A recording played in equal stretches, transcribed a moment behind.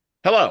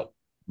Hello,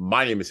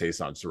 my name is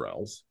Hasan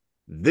Sorrells.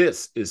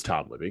 This is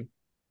Todd Living,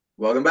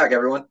 Welcome back,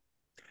 everyone.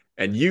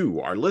 and you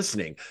are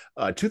listening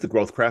to the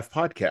GrowthCraft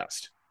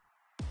podcast.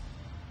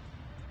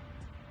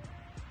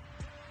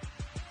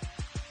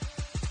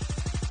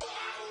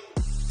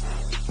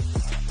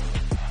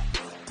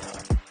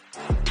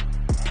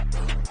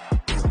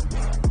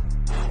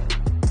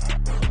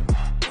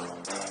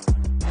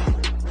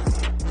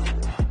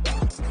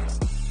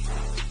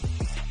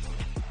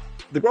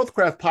 The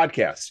GrowthCraft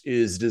podcast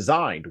is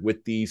designed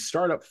with the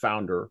startup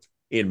founder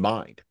in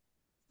mind.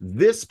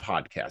 This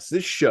podcast,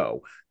 this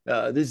show,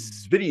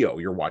 this video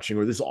you're watching,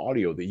 or this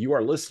audio that you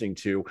are listening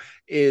to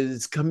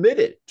is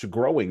committed to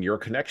growing your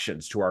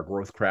connections to our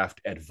GrowthCraft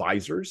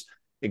advisors,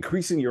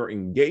 increasing your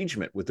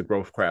engagement with the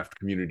GrowthCraft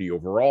community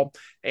overall,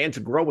 and to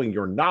growing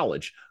your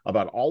knowledge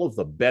about all of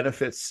the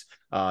benefits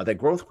that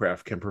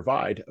GrowthCraft can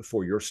provide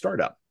for your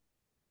startup.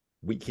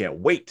 We can't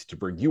wait to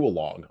bring you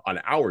along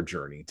on our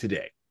journey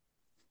today.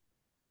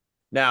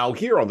 Now,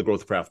 here on the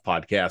GrowthCraft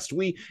podcast,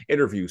 we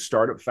interview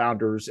startup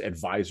founders,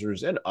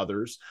 advisors, and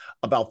others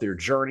about their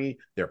journey,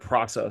 their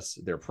process,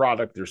 their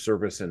product, their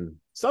service, and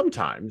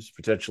sometimes,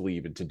 potentially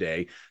even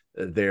today,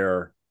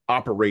 their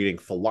operating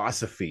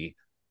philosophy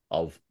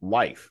of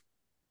life.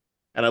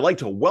 And I'd like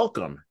to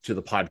welcome to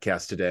the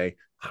podcast today,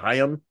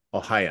 Haim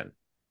Ohayon.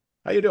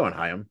 How you doing,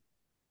 Haim?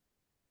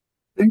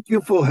 Thank you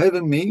for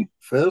having me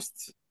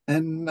first,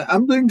 and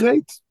I'm doing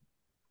great.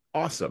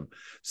 Awesome. Happy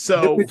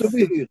So, to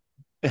be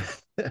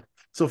here.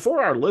 so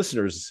for our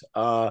listeners,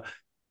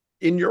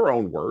 in your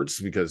own words,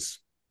 because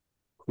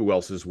who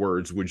else's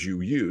words would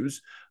you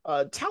use?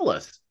 Tell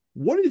us,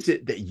 what is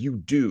it that you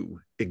do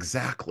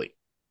exactly?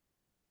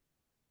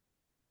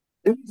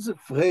 There is a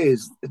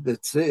phrase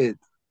that said,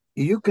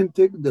 "You can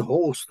take the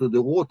horse to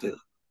the water,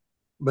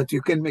 but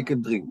you can make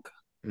it drink."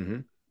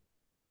 Mm-hmm.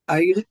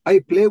 I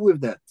play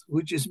with that,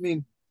 which is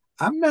mean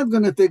I'm not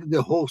going to take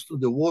the horse to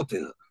the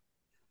water.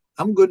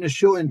 I'm going to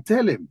show and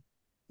tell him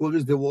where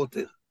is the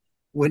water.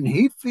 When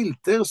he feel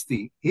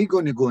thirsty, he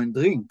going to go and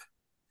drink.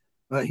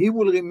 But he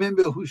will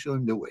remember who showed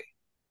him the way,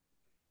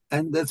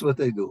 and that's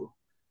what I do.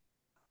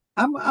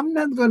 I'm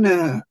not going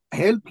to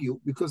help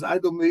you because I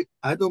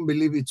don't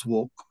believe it's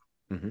work.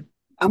 Mm-hmm.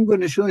 I'm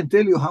going to show and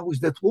tell you how is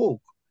that work.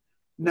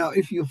 Now,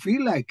 if you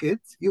feel like it,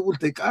 you will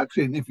take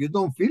action. If you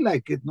don't feel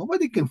like it,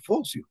 nobody can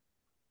force you.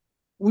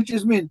 Which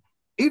is mean,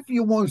 if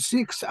you want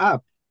six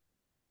up,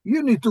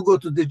 you need to go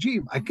to the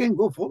gym. I can't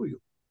go for you.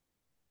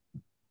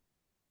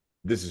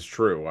 This is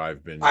true.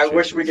 I've been I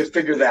wish chasing we could six.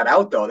 figure that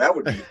out, though. That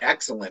would be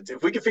excellent.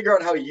 If we could figure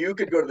out how you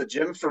could go to the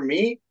gym for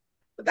me,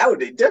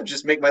 that'd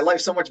just make my life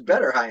so much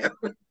better, Haim.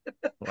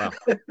 Wow.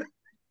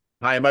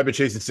 Haim, I've been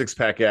chasing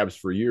six-pack abs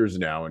for years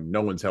now, and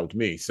no one's helped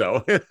me.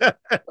 So, Yeah.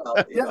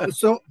 Yeah.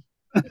 So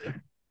so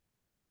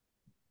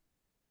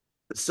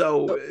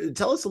So,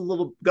 tell us a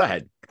little. Go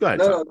ahead. Go ahead,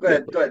 no, Todd. no, go Yeah,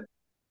 ahead. please. Go ahead. I,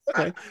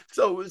 Okay.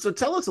 So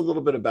tell us a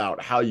little bit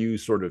about how you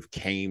sort of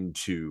came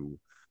to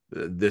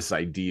this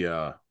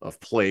idea of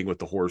playing with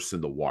the horse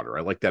in the water.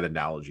 I like that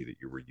analogy that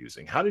you were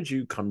using. How did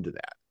you come to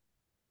that?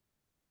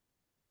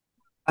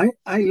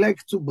 I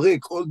like to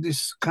break all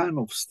this kind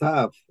of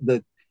stuff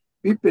that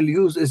people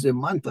use as a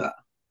mantra,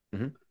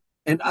 Mm-hmm.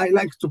 and I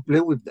like to play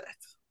with that.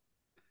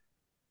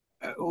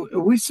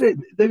 We said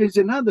there is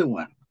another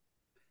one,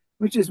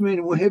 which is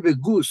mean we have a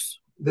goose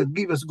that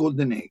give us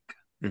golden egg,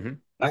 Mm-hmm.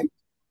 right?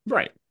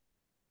 Right.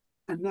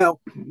 And now,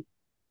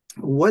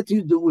 what do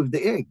you do with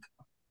the egg?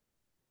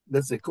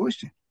 That's the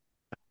question.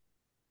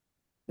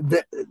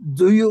 The,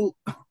 do you?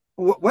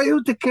 Why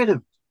you take care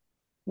of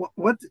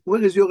it?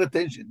 What is your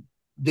attention?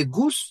 The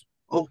goose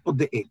or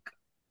the egg?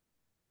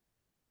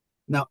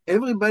 Now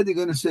everybody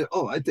gonna say,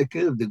 "Oh, I take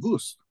care of the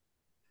goose."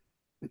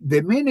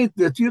 The minute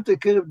that you take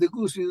care of the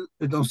goose, you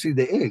don't see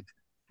the egg.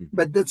 Mm-hmm.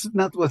 But that's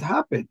not what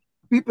happened.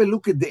 People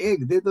look at the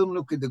egg; they don't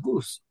look at the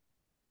goose.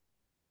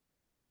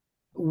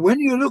 When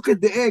you look at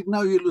the egg,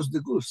 now you lose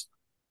the goose.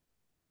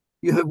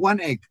 You have one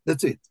egg.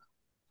 That's it.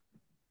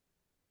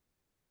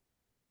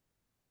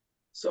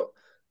 so,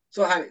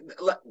 so, Haim,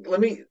 let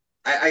me.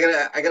 I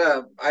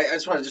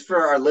just want to just for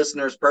our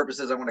listeners'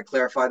 purposes, I want to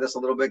clarify this a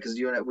little bit because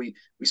you and we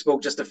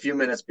spoke just a few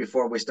minutes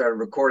before we started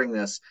recording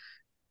this.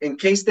 In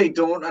case they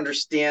don't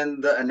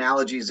understand the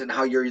analogies and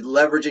how you're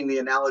leveraging the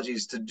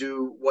analogies to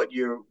do what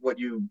you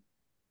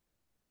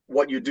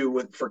do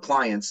with for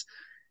clients,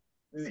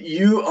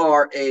 you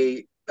are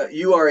a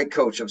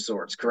coach of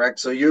sorts, correct?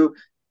 So you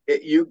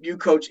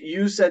coach.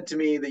 You said to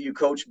me that you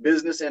coach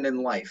business and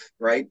in life,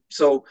 right?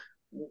 So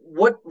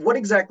what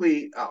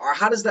exactly, or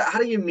how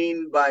do you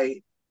mean by,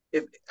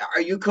 if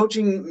are you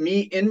coaching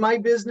me in my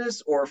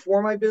business or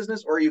for my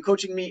business, or are you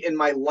coaching me in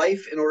my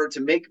life in order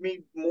to make me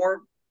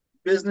more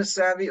business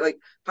savvy? Like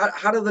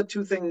how do the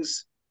two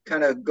things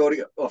kind of go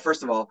together? Well,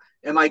 first of all,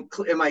 am I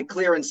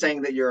clear in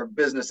saying that you're a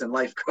business and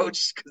life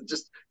coach?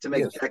 Just to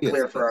make Yes, that yes,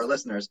 clear for our yes.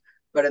 listeners.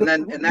 But and So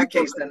then in we that talk.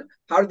 case, then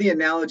how do the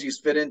analogies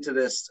fit into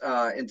this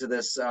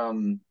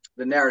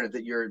the narrative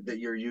that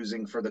you're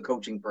using for the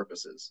coaching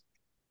purposes?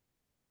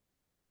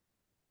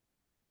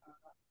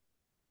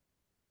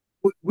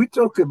 we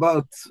talk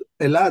about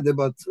a lot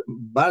about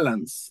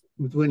balance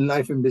between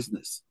life and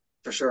business.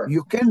 For sure.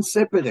 You can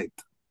separate.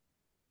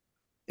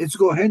 It's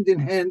go hand in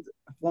hand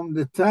from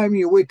the time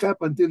you wake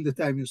up until the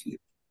time you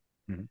sleep.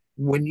 Mm-hmm.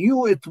 When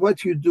you at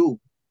what you do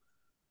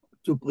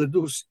to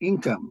produce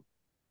income,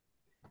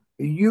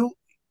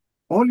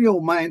 all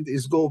your mind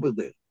is go over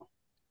there.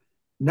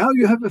 Now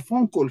you have a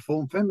phone call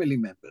from family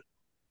member.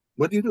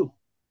 What do you do?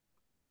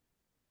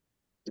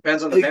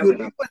 Depends on the family. You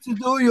know what to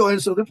do, you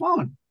answer the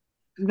phone.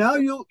 Now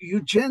you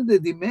change the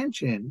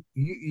dimension,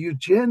 you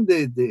change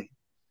the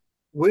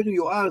where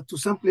you are to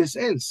someplace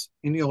else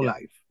in your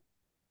life.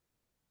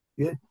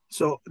 Yeah.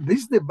 So this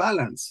is the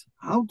balance.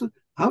 How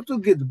to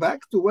get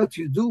back to what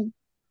you do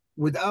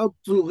without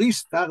to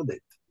restart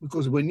it.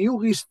 Because when you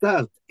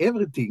restart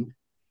everything,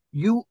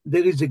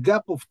 there is a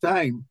gap of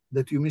time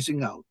that you're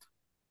missing out.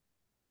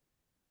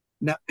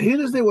 Now,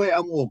 here is the way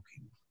I'm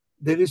working.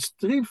 There is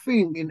 3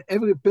 things in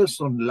every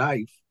person's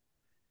life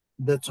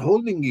that's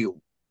holding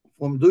you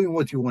from doing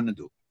what you want to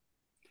do.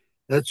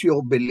 That's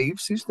your belief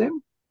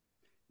system.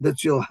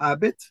 That's your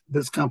habit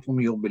that's come from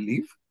your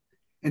belief.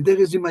 And there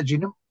is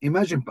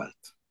imagine part.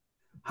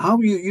 How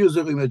you use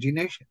your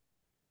imagination.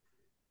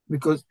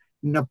 Because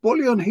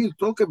Napoleon Hill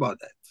talk about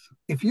that.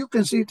 If you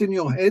can see it in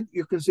your head,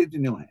 you can see it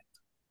in your head.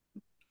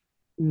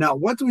 Now,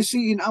 what we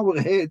see in our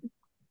head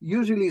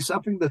usually is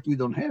something that we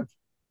don't have,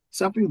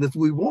 something that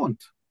we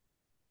want.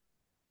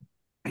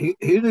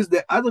 Here is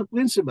the other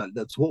principle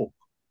that's work.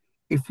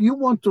 If you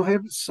want to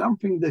have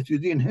something that you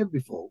didn't have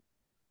before,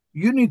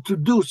 you need to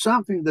do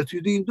something that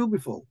you didn't do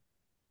before.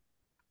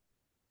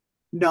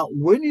 Now,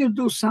 when you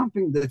do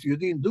something that you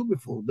didn't do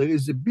before, there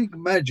is a big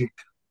magic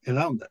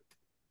around that.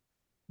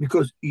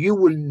 Because you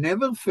will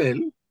never fail.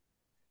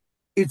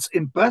 It's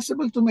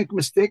impossible to make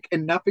mistake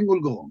and nothing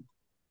will go wrong.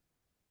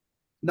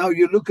 Now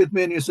you look at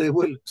me and you say,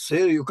 well,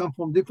 sir, you come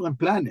from different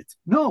planets.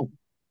 No.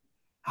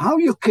 How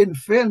you can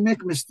fail,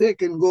 make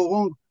mistake and go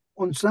wrong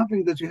on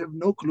something that you have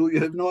no clue, you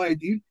have no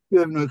idea, you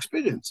have no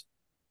experience?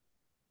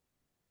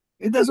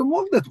 It doesn't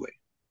work that way.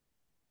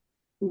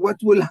 What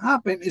will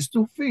happen is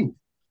 2 things.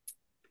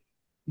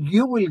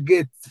 You will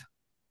get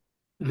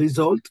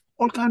result,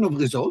 all kind of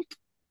result.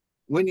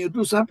 When you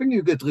do something,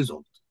 you get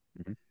result.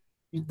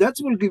 Mm-hmm. That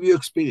will give you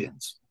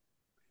experience.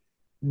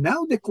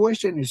 Now the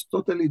question is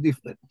totally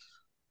different.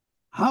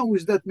 How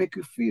does that make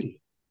you feel?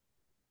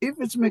 If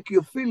it's make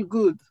you feel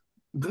good,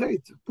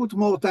 great. Put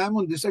more time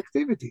on this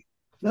activity.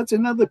 That's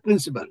another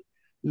principle.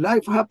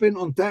 Life happens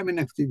on time and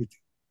activity.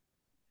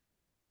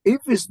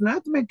 If it's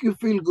not make you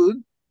feel good,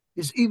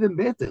 it's even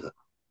better.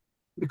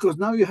 Because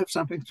now you have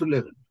something to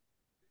learn.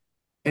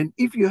 And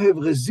if you have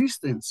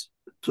resistance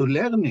to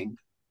learning,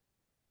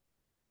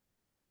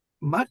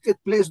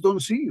 marketplace don't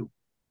see you.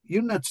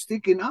 You're not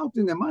sticking out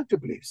in the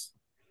marketplace.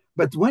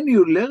 But when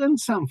you learn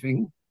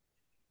something,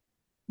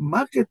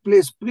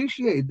 marketplace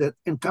appreciate that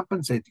and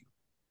compensate you.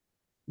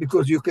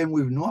 Because you came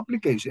with no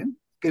application,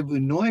 came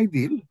with no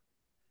idea.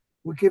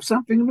 We give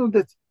something new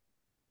that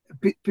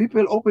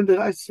people open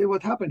their eyes and say,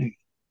 what happened here?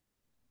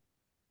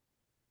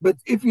 But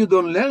if you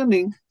don't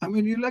learning, I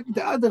mean, you're like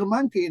the other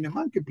monkey in a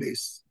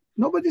marketplace.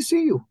 Nobody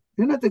see you.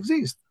 You not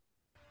exist.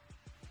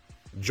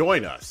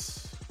 Join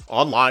us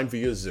online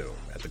via Zoom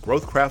at the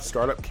GrowthCraft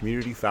Startup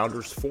Community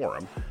Founders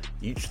Forum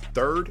each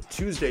 3rd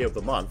Tuesday of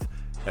the month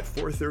at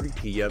 4:30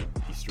 p.m.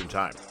 Eastern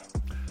Time.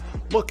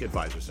 Look,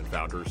 advisors and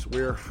founders,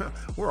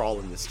 we're all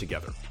in this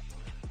together.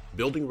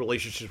 Building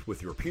relationships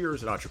with your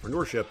peers in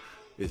entrepreneurship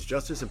is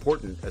just as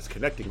important as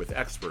connecting with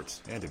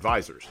experts and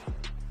advisors.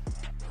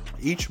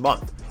 Each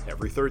month,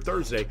 every 3rd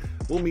Thursday,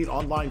 we'll meet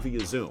online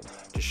via Zoom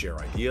to share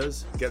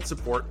ideas, get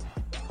support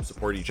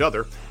each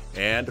other,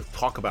 and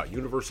talk about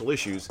universal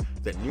issues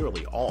that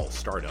nearly all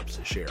startups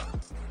share.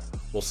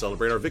 We'll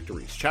celebrate our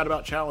victories, chat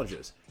about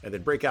challenges, and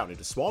then break out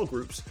into small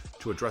groups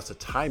to address a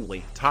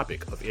timely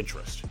topic of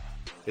interest.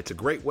 It's a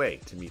great way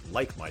to meet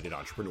like-minded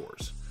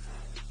entrepreneurs.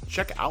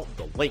 Check out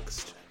the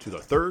links to the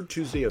 3rd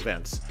Tuesday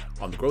events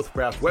on the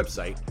GrowthCraft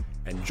website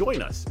and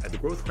join us at the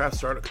GrowthCraft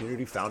Startup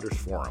Community Founders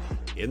Forum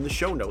in the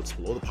show notes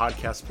below the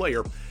podcast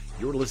player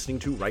you're listening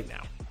to right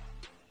now.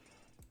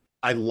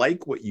 I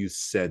like what you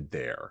said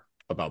there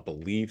about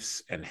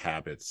beliefs and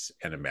habits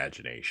and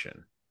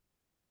imagination.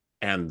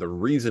 And the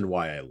reason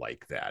why I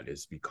like that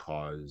is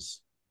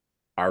because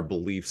our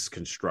beliefs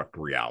construct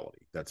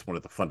reality. That's one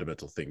of the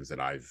fundamental things that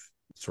I've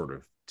sort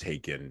of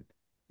taken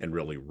and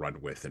really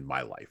run with in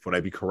my life. Would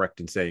I be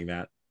correct in saying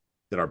that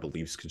our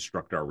beliefs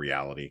construct our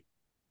reality?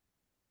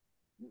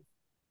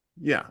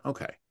 Yeah.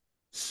 Okay.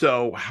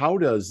 So how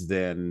does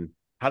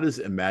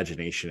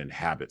imagination and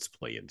habits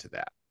play into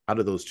that? How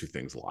do those 2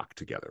 things lock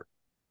together?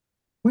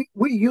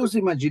 We use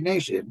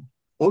imagination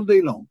all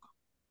day long.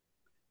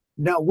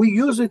 Now we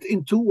use it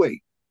in 2 ways.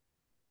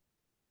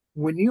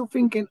 When you're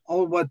thinking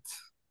what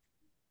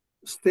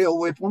stay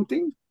away from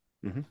things,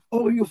 mm-hmm.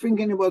 or you're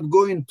thinking about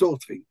going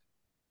toward things.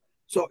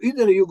 So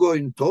either you're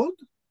going toward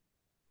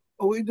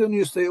or either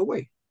you stay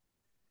away.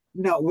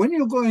 Now, when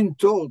you're going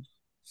toward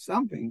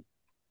something,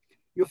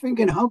 you're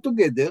thinking how to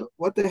get there,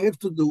 what I have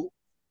to do,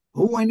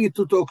 who I need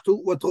to talk to,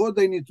 what road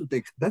I need to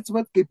take. That's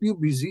what keeps you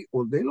busy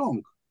all day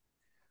long.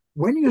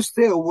 When you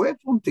stay away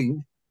from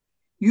things,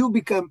 you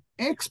become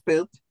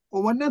expert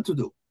on what not to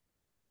do.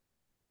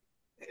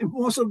 And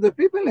most of the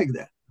people like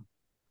that.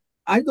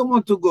 I don't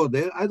want to go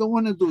there. I don't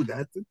want to do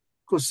that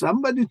because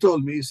somebody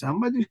told me,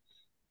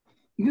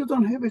 you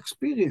don't have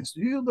experience.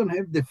 You don't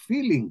have the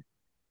feeling.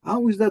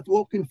 How is that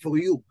working for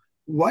you?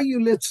 Why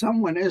you let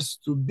someone else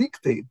to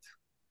dictate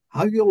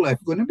how your life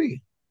going to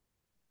be?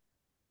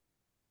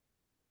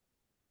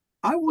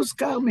 I was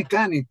car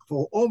mechanic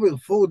for over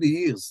 40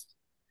 years.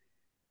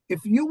 If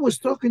you was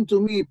talking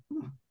to me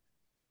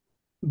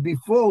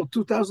before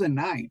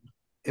 2009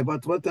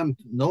 about what I'm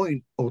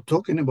knowing or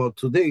talking about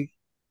today,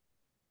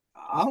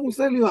 I will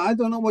tell you, I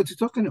don't know what you're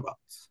talking about.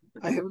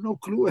 I have no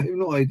clue. I have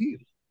no idea.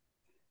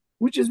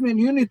 Which is mean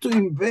you need to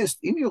invest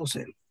in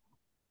yourself.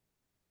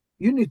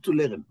 You need to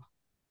learn.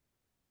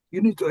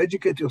 You need to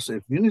educate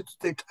yourself. You need to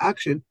take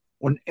action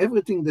on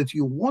everything that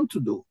you want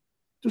to do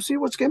to see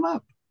what's came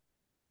up,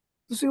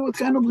 to see what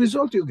kind of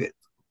result you get.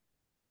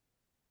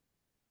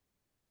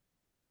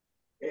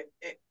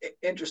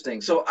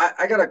 Interesting. So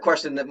I got a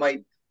question that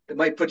might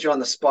put you on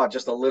the spot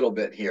just a little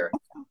bit here.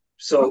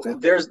 So Okay.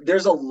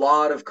 there's a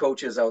lot of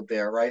coaches out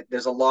there, right?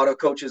 There's a lot of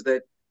coaches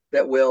that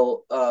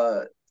will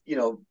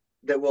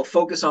that will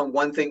focus on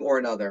one thing or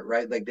another,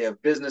 right? Like they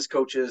have business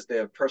coaches, they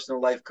have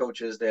personal life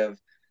coaches, they have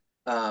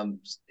and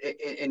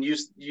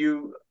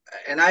you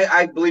and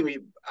I believe me,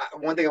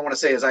 one thing I want to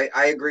say is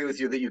I agree with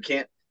you that you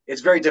can't,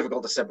 it's very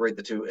difficult to separate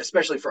the two,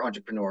 especially for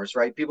entrepreneurs,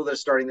 right? People that are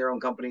starting their own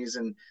companies,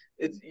 and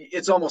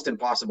it's almost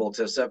impossible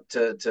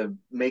to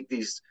make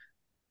these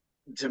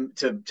to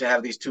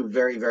have these two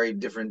very very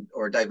different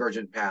or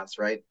divergent paths,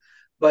 right?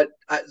 But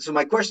so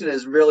my question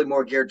is really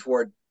more geared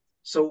toward,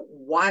 so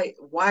why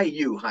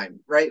you, Haim,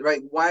 right?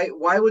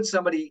 Why would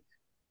somebody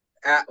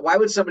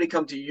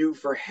come to you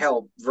for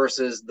help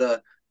versus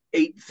the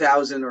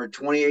 8,000 or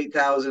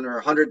 28,000 or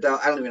 100,000?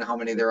 I don't even know how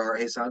many there are,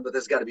 Hassan, but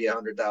there's got to be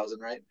 100,000,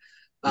 right?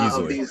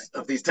 Easily.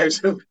 Of these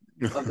types of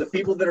the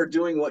people that are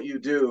doing what you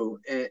do.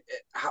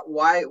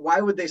 Why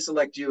would they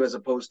select you as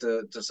opposed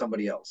to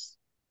somebody else?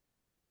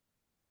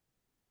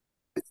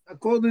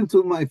 According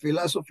to my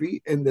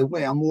philosophy and the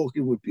way I'm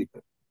working with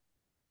people,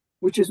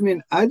 which is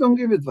mean I don't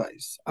give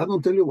advice. I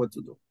don't tell you what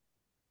to do.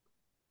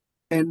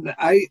 And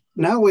I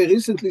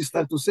recently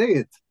start to say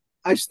it.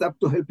 I stop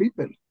to help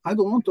people. I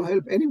don't want to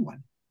help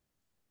anyone.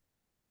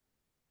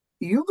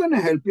 You're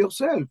gonna help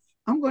yourself.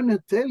 I'm gonna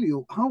tell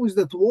you how is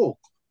that work.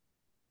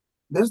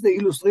 That's the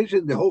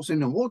illustration, the horse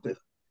in the water.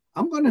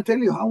 I'm gonna tell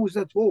you how is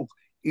that work.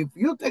 If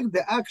you take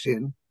the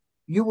action,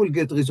 you will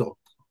get result.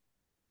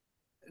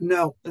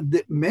 Now,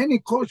 many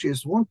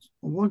coaches want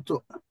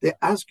to they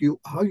ask you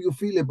how you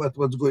feel about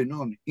what's going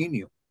on in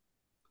you.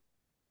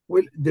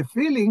 Well, the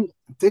feeling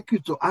take you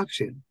to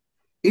action.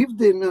 If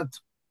they not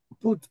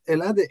put a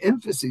lot of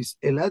emphasis,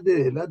 a lot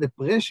of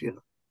pressure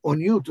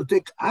on you to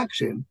take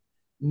action,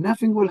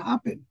 nothing will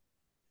happen.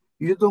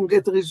 You don't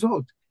get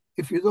result.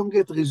 If you don't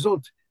get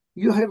result,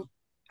 you have,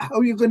 how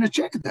are you going to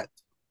check that?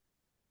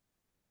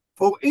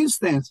 For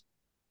instance,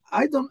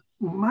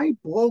 my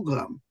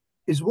program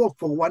is work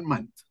for 1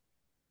 month.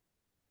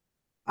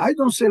 I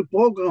don't sell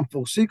program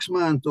for 6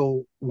 months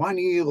or 1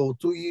 year or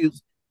 2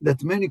 years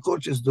that many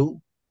coaches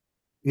do.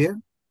 Yeah,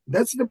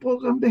 that's the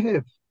program they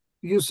have.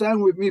 You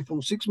sign with me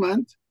for 6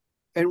 months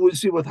and we'll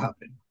see what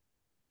happens.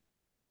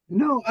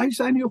 No, I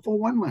sign you for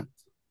 1 month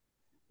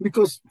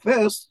because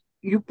first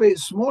you pay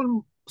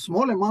small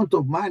amount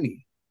of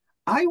money.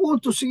 I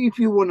want to see if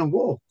you want to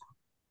work.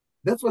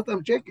 That's what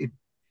I'm checking.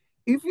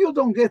 If you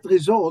don't get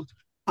result,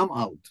 I'm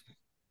out.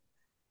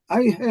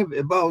 I have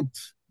about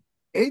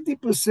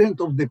 80%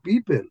 of the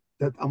people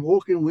that I'm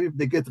working with,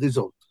 they get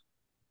result.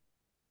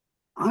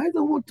 I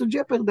don't want to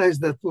jeopardize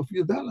that for a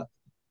few dollars.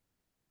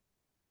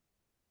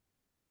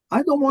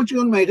 I don't want you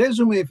on my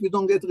resume if you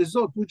don't get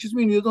result, which is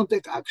mean you don't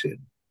take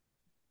action.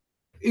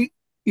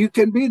 It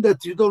can be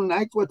that you don't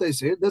like what I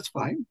said. That's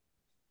fine.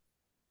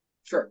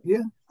 Sure.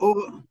 Yeah.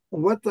 Or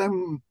what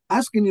I'm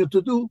asking you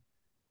to do,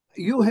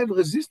 you have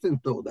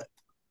resistance to that.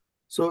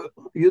 So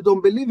you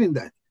don't believe in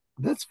that.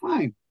 That's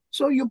fine.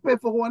 So you pay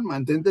for 1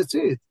 month and that's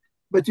it.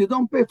 But you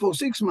don't pay for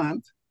 6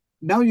 months.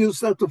 Now you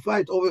start to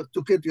fight over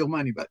to get your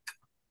money back.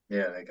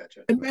 Yeah, I got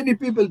you. And many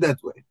people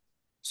that way.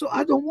 So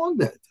I don't want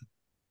that.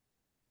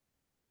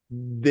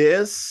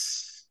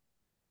 This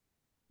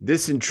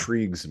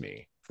intrigues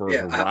me for a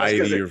Yeah,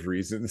 variety of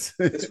reasons.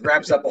 This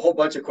wraps up a whole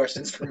bunch of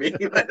questions for me.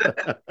 Go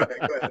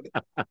ahead.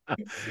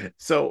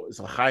 So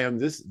Chaim,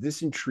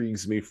 this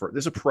intrigues me for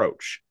this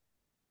approach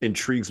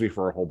intrigues me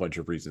for a whole bunch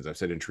of reasons. I've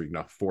said intrigue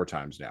enough 4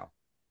 times now.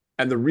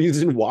 And the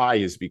reason why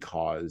is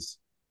because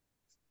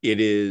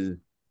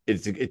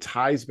it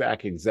ties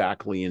back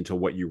exactly into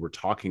what you were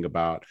talking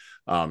about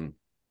in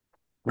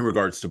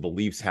regards to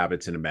beliefs,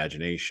 habits, and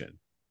imagination.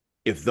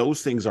 If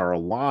those things are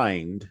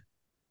aligned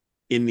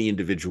in the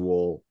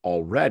individual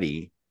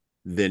already,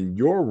 then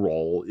your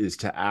role is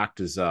to act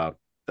as a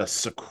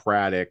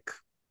Socratic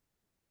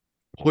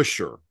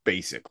pusher,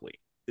 basically.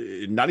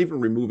 not even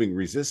removing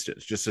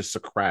resistance, just a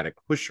Socratic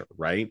pusher,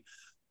 right?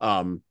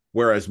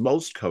 Whereas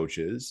most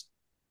coaches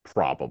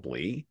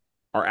probably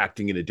are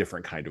acting in a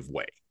different kind of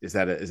way. Is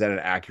that an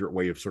accurate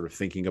way of sort of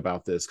thinking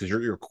about this? Because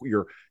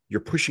you're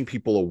pushing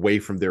people away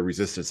from their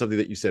resistance. Something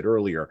that you said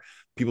earlier,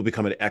 people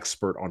become an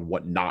expert on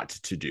what not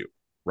to do,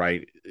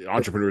 right?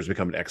 Entrepreneurs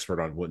become an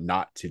expert on what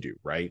not to do,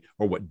 right?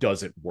 Or what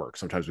doesn't work.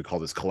 Sometimes we call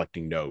this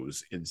collecting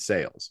no's in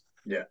sales.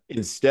 Yeah.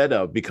 Instead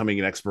of becoming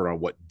an expert on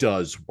what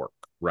does work,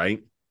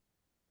 right?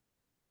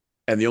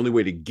 And the only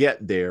way to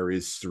get there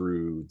is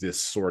through this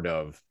sort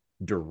of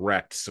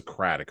direct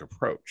Socratic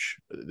approach,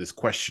 this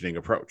questioning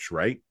approach,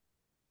 right?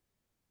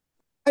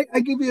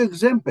 I give you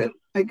example.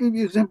 I give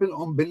you example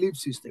on belief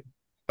system.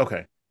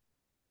 Okay.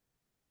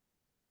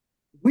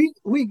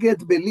 We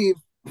get belief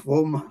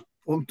from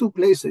two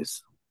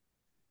places.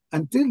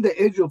 Until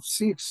the age of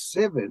 6,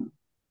 7,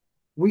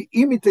 we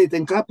imitate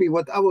and copy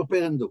what our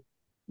parents do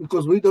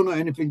because we don't know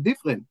anything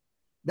different.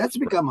 That's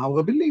become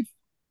our belief.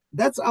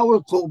 That's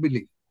our core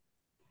belief.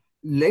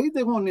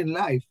 Later on in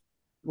life,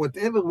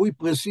 whatever we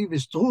perceive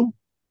is true,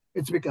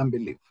 it's become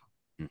belief.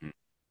 Mm-hmm.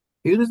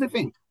 Here is the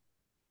thing.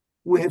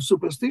 We have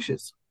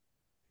superstitions.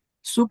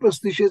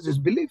 Superstitious is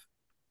belief.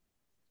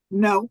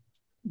 Now,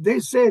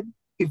 they said,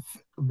 if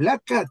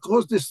black cat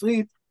cross the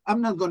street,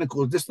 I'm not going to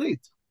cross the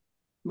street.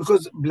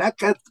 Because black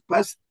cat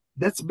passed,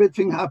 that's bad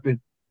thing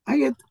happened.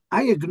 I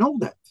ignore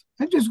that.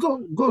 I just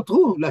go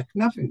through like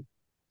nothing.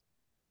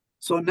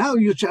 So now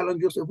you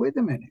challenge yourself, wait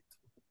a minute.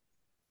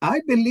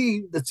 I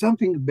believe that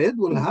something bad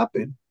will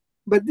happen,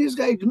 but this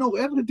guy ignore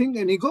everything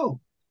and he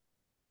go.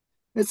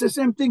 It's the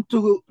same thing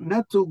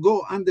not to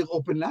go under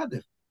open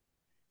ladder.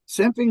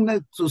 Same thing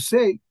not to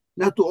say,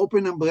 not to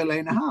open umbrella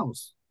in a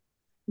house.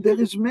 There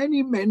is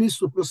many, many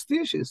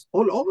superstitions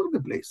all over the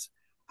place.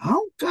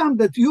 How come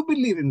that you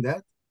believe in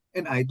that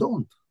and I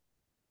don't?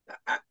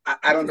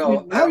 I don't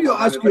know. Now you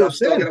ask yourself. I'm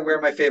still going to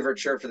wear my favorite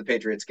shirt for the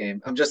Patriots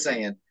game. I'm just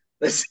saying.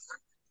 But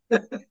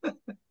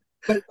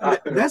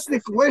that's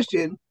the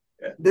question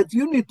that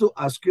you need to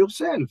ask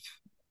yourself.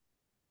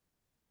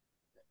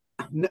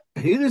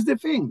 Here is the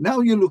thing.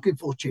 Now you're looking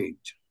for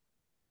change.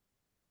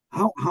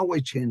 How I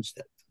change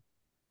that?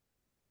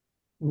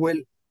 Well,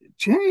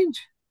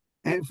 change.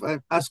 And if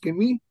I'm asking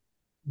me,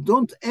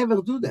 don't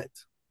ever do that.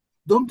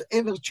 Don't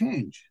ever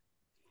change.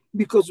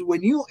 Because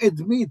when you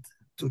admit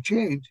to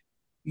change,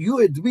 you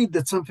admit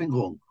that something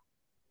wrong.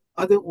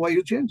 Otherwise, why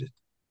you change it?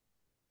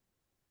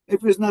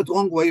 If it's not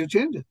wrong, why you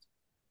change it?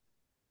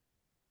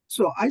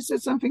 So I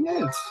said something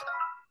else.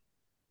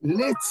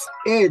 Let's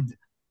add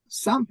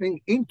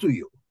something into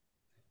you,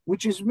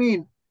 which is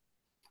mean,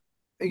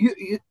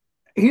 here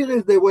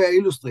is the way I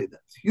illustrate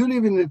that. You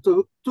live in a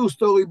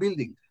two-story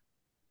building.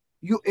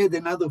 You add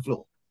another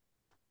floor.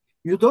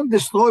 You don't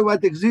destroy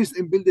what exists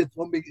and build it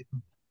from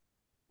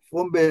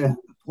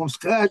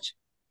scratch,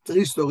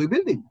 3-story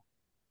building.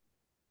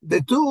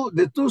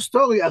 The two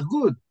story are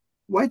good.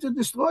 Why to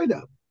destroy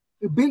them?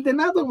 You build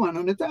another one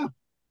on the top.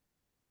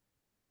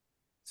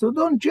 So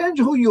don't change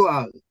who you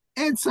are.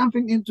 Add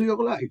something into your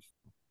life.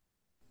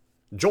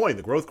 Join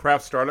the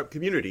GrowthCraft startup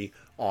community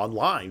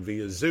online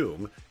via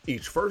Zoom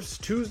each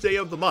first Tuesday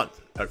of the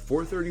month at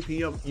 4:30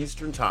 p.m.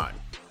 Eastern Time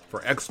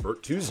for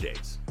Expert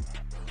Tuesdays.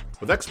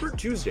 With Expert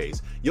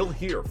Tuesdays, you'll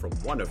hear from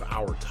one of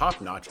our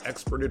top-notch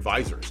expert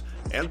advisors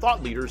and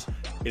thought leaders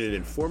in an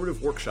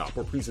informative workshop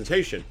or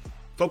presentation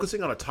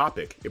focusing on a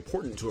topic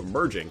important to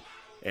emerging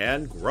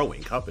and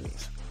growing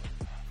companies.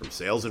 From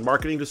sales and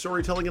marketing to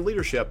storytelling and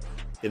leadership,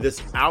 in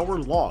this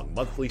hour-long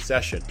monthly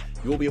session,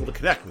 you will be able to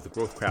connect with the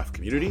GrowthCraft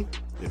community,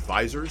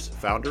 advisors,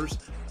 founders,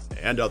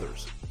 and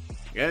others.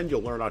 And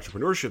you'll learn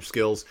entrepreneurship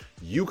skills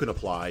you can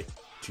apply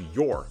to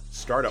your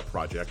startup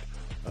project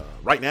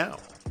right now.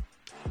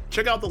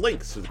 Check out the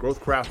links to the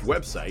GrowthCraft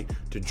website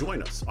to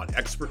join us on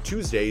Expert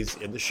Tuesdays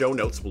in the show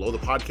notes below the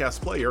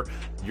podcast player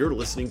you're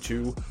listening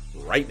to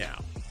right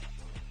now.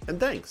 And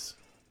thanks.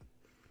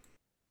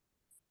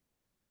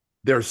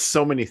 There's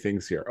so many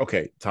things here.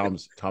 Okay,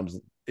 Tom's.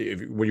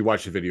 When you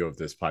watch the video of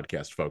this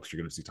podcast, folks, you're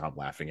going to see Tom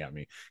laughing at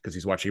me because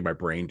he's watching my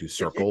brain do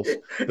circles.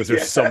 Because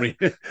there's so many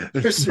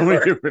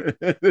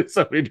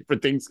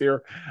different things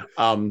here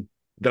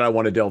that I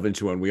want to delve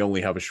into, and we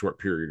only have a short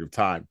period of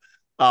time.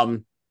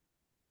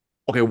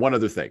 Okay, one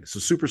other thing. So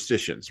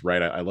superstitions,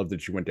 right? I love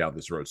that you went down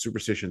this road.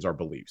 Superstitions are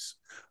beliefs.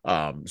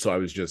 I'll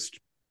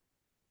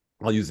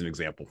use an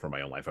example from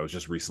my own life. I was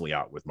just recently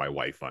out with my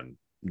wife on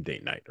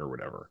date night or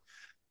whatever.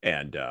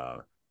 And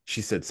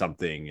she said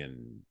something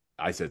and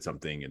I said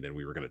something, and then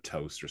we were going to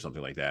toast or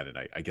something like that. And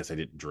I guess I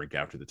didn't drink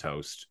after the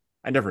toast.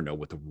 I never know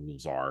what the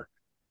rules are.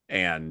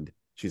 And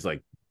she's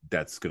like,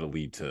 that's going to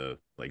lead to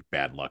like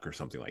bad luck or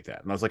something like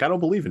that. And I was like, I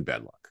don't believe in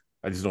bad luck.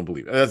 I just don't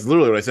believe it. That's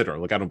literally what I said to her.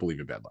 Like, I don't believe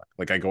in bad luck.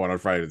 Like, I go out on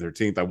Friday the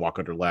 13th, I walk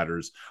under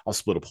ladders, I'll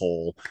split a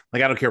pole.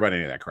 Like, I don't care about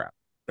any of that crap.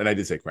 And I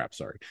did say crap.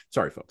 Sorry,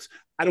 folks.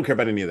 I don't care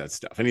about any of that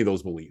stuff, any of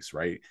those beliefs,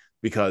 right?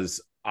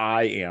 Because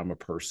I am a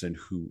person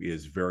who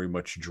is very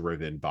much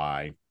driven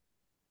by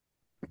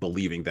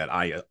believing that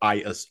I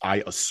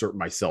assert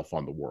myself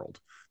on the world.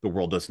 The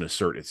world doesn't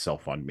assert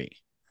itself on me.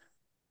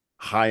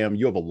 Haim,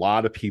 you have a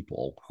lot of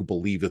people who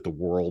believe that the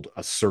world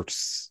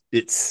asserts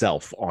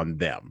itself on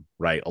them,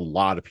 right? A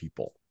lot of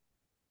people.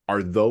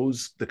 Are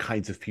those the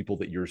kinds of people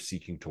that you're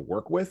seeking to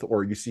work with, or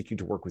are you seeking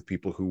to work with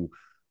people who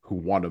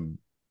want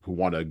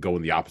to go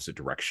in the opposite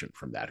direction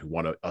from that, who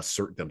want to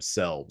assert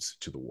themselves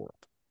to the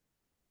world?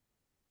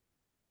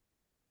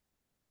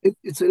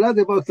 It's a lot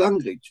about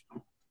language.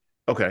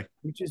 Okay.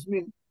 Which is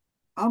mean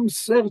I'm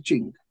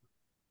searching,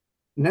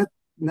 not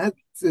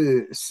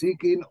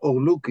seeking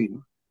or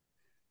looking.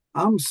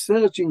 I'm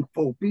searching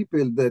for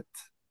people that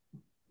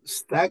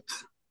stuck,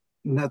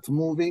 not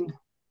moving,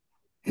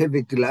 have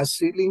a glass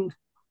ceiling,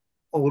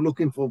 or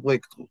looking for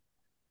breakthrough.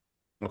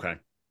 Okay.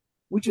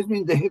 Which is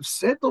mean they have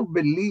set of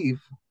belief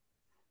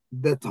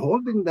that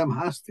holding them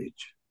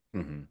hostage.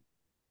 Mm-hmm.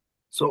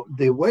 So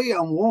the way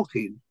I'm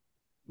walking,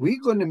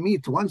 we're going to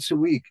meet once a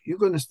week. You're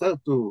going to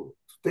start to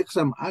take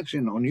some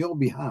action on your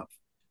behalf.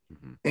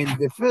 Mm-hmm. And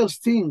the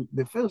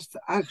first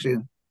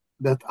action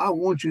that I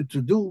want you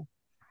to do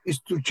is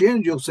to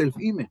change your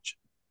self-image.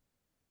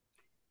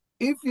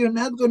 If you're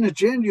not going to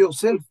change your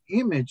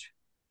self-image,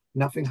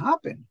 nothing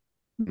happens.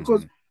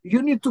 Because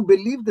you need to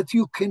believe that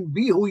you can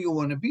be who you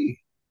want to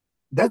be.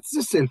 That's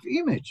the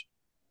self-image.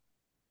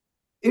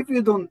 If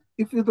you don't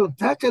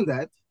tackle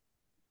that,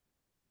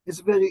 it's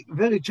very,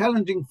 very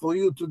challenging for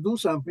you to do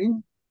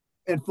something.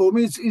 And for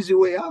me, it's easy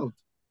way out.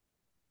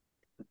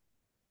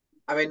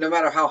 I mean, no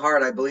matter how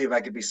hard I believe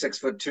I could be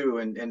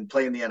 6'2" and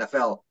play in the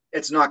NFL,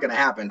 it's not going to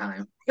happen,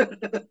 Haim. No,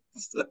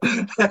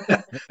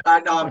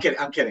 I'm kidding.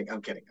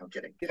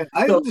 Yeah,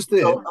 I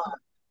understand.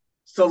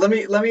 So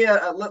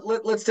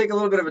let's take a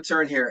little bit of a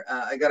turn here.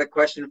 I got a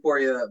question for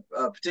you,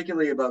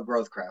 particularly about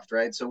GrowthCraft,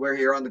 right? So we're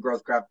here on the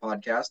GrowthCraft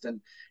podcast,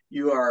 and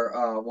you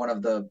are one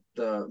of the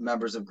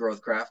members of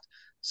GrowthCraft.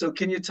 So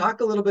can you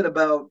talk a little bit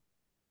about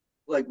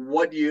like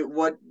what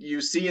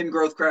you see in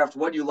GrowthCraft,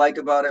 what you like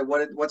about it,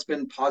 what's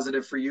been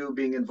positive for you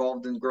being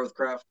involved in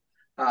GrowthCraft?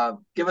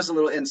 Give us a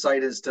little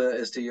insight as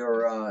to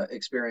your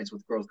experience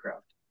with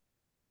GrowthCraft.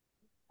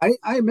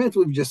 I met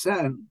with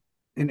Jason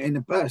in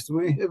the past.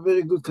 We have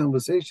very good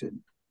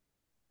conversation.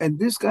 And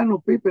this kind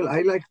of people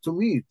I like to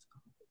meet,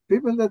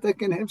 people that I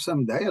can have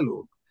some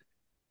dialogue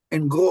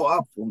and grow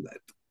up from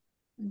that.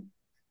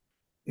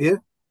 Yeah.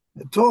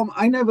 Tom,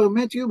 I never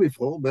met you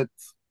before, but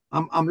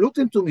I'm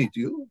looking to meet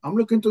you. I'm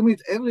looking to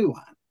meet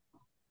everyone.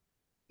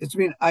 It's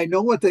mean I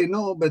know what I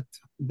know, but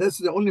that's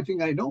the only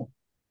thing I know.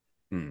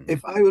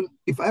 If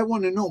I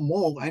want to know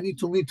more, I need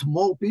to meet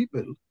more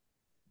people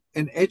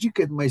and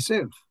educate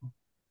myself.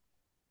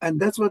 And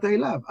that's what I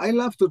love. I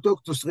love to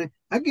talk to strangers.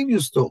 I give you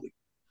a story.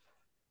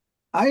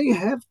 I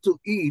have to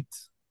eat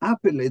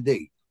apple a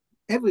day,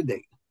 every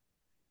day.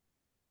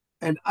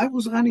 And I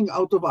was running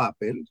out of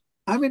apple.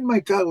 I'm in my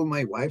car with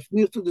my wife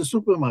near to the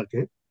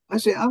supermarket. I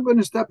say, I'm going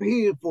to stop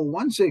here for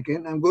 1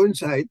 second. I'm going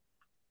inside,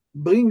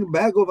 bring a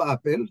bag of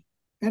apple,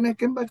 and I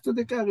came back to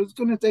the car. It's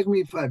going to take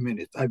me 5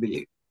 minutes, I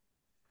believe.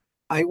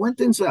 I went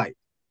inside.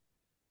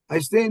 I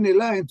stay in a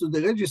line to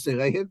the register.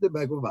 I have the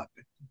bag of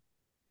apple.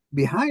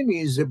 Behind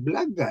me is a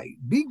black guy,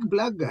 big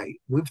black guy,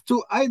 with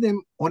 2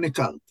 items on a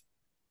cart.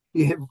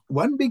 He have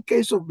 1 big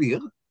case of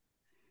beer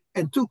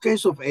and 2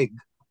 cases of egg.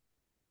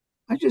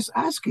 I just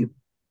ask him,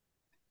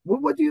 well,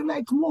 what do you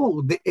like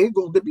more, the egg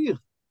or the beer?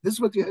 This is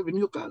what you have in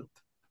your cart.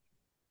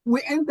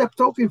 We end up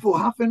talking for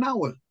half an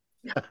hour.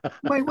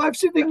 My wife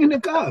sitting in the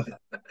car.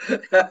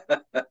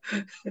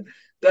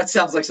 That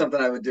sounds like something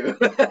I would do.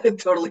 It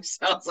totally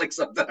sounds like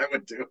something I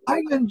would do.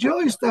 I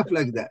enjoy stuff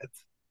like that.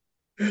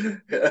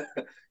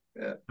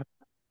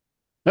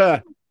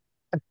 Yeah.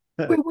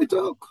 We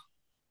talk.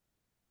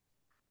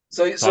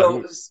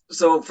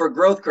 So for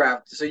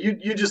GrowthCraft, so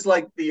you just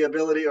like the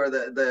ability or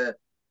the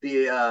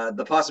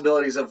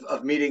possibilities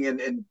of meeting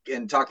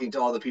and talking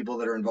to all the people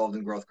that are involved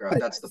in GrowthCraft.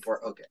 That's the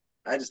part. Okay.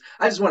 I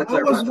just want to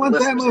clarify. I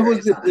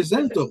was the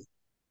presenter.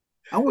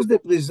 I was the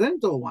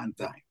presenter one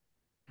time.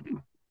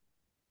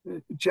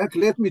 Chuck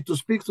let me to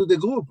speak to the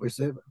group. I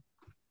said,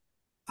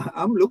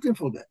 I'm looking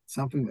for that,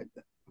 something like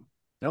that.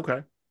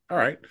 Okay. All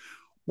right.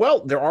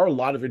 Well, there are a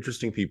lot of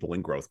interesting people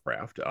in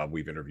GrowthCraft.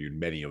 We've interviewed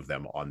many of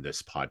them on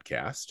this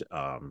podcast,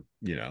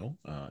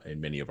 in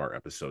many of our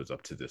episodes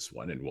up to this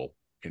one, and we'll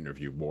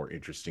interview more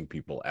interesting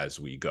people as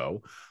we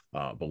go,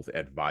 both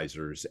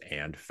advisors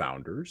and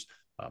founders,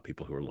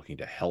 people who are looking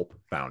to help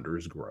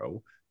founders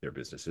grow their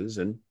businesses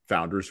and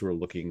founders who are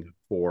looking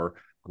for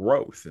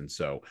growth. And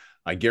so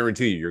I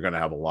guarantee you're going to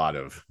have a lot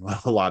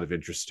of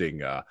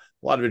interesting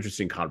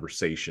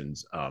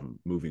conversations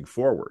moving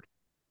forward.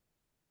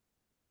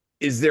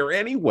 Is there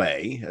any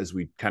way, as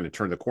we kind of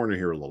turn the corner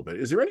here a little bit,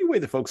 is there any way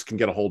that folks can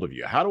get a hold of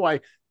you? How do I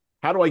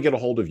get a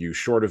hold of you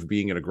short of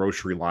being in a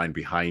grocery line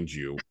behind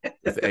you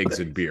with eggs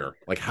and beer?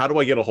 Like, how do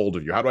I get a hold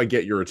of you? How do I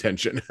get your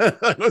attention?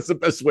 What's the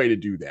best way to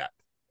do that?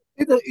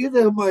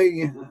 Either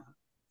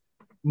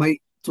my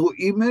through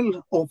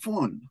email or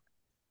phone,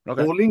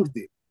 okay, or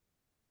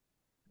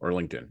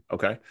LinkedIn.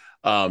 Okay.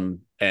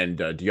 And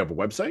do you have a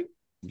website?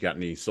 You got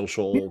any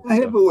social? Yeah, I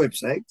have a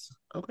website.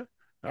 Okay.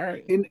 All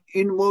right.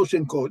 In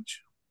Motion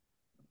Coach.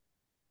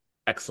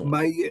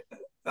 Excellent.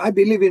 I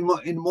believe in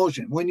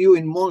motion. When you're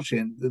in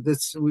motion,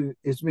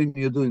 it means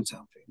you're doing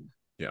something.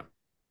 Yeah.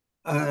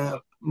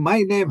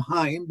 My name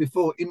Haim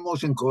before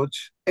InMotion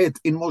Coach at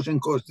InMotion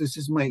Coach. This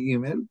is my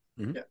email,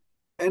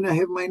 and I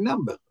have my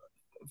number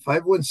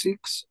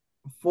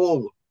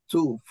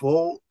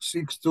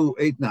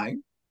 516-424-6289.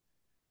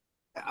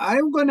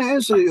 I'm gonna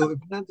answer you if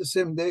not the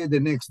same day, the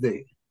next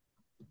day.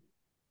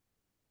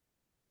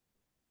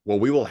 Well,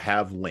 we will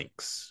have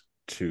links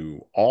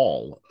to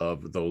all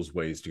of those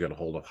ways to get a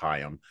hold of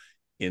Haim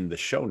in the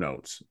show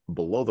notes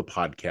below the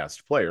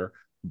podcast player,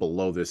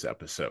 below this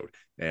episode.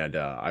 And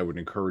I would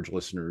encourage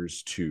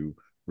listeners to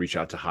reach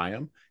out to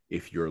Haim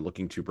if you're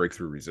looking to break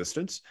through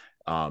resistance,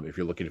 if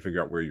you're looking to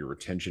figure out where your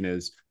attention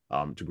is,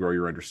 to grow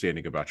your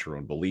understanding about your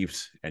own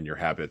beliefs and your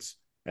habits,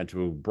 and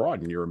to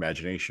broaden your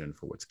imagination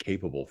for what's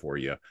capable for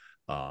you,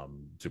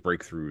 to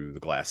break through the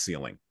glass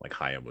ceiling like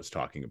Haim was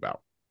talking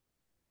about.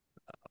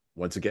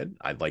 Once again,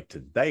 I'd like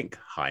to thank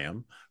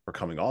Haim for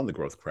coming on the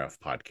GrowthCraft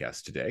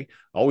podcast today.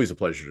 Always a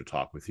pleasure to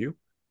talk with you.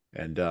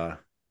 And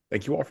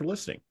thank you all for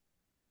listening.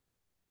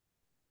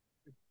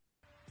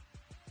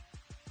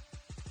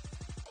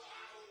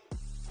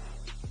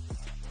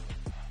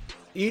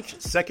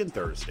 Each second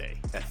Thursday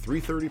at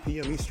 3:30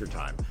 p.m. Eastern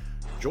Time,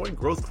 join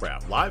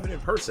GrowthCraft live and in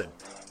person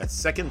at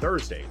Second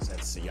Thursdays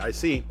at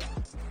CIC,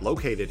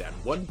 located at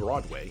 1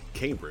 Broadway,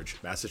 Cambridge,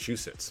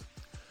 Massachusetts.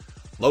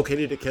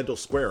 Located at Kendall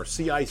Square,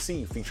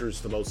 CIC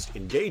features the most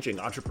engaging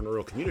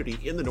entrepreneurial community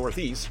in the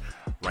Northeast,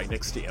 right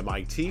next to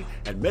MIT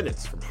and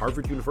minutes from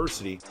Harvard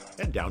University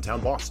and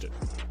downtown Boston.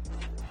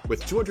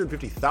 With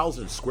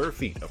 250,000 square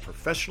feet of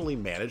professionally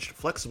managed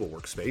flexible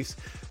workspace,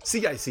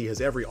 CIC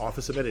has every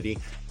office amenity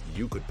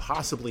you could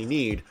possibly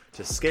need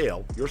to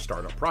scale your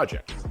startup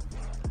project.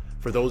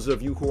 For those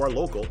of you who are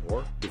local,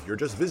 or if you're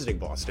just visiting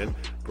Boston,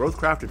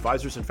 GrowthCraft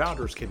advisors and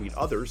founders can meet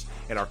others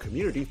in our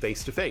community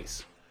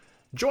face-to-face.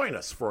 Join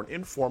us for an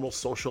informal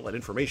social and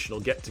informational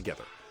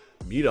get-together.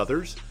 Meet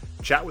others,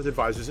 chat with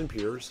advisors and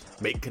peers,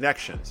 make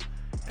connections,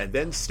 and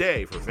then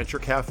stay for Venture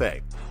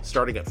Cafe,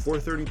 starting at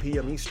 4:30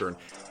 p.m. Eastern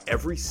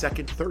every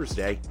second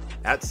Thursday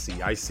at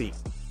CIC.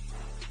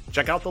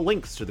 Check out the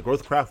links to the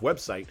GrowthCraft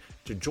website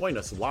to join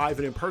us live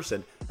and in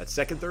person at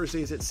Second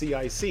Thursdays at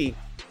CIC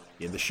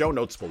in the show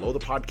notes below the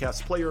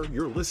podcast player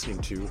you're listening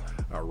to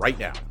right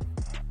now.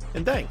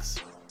 And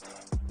thanks.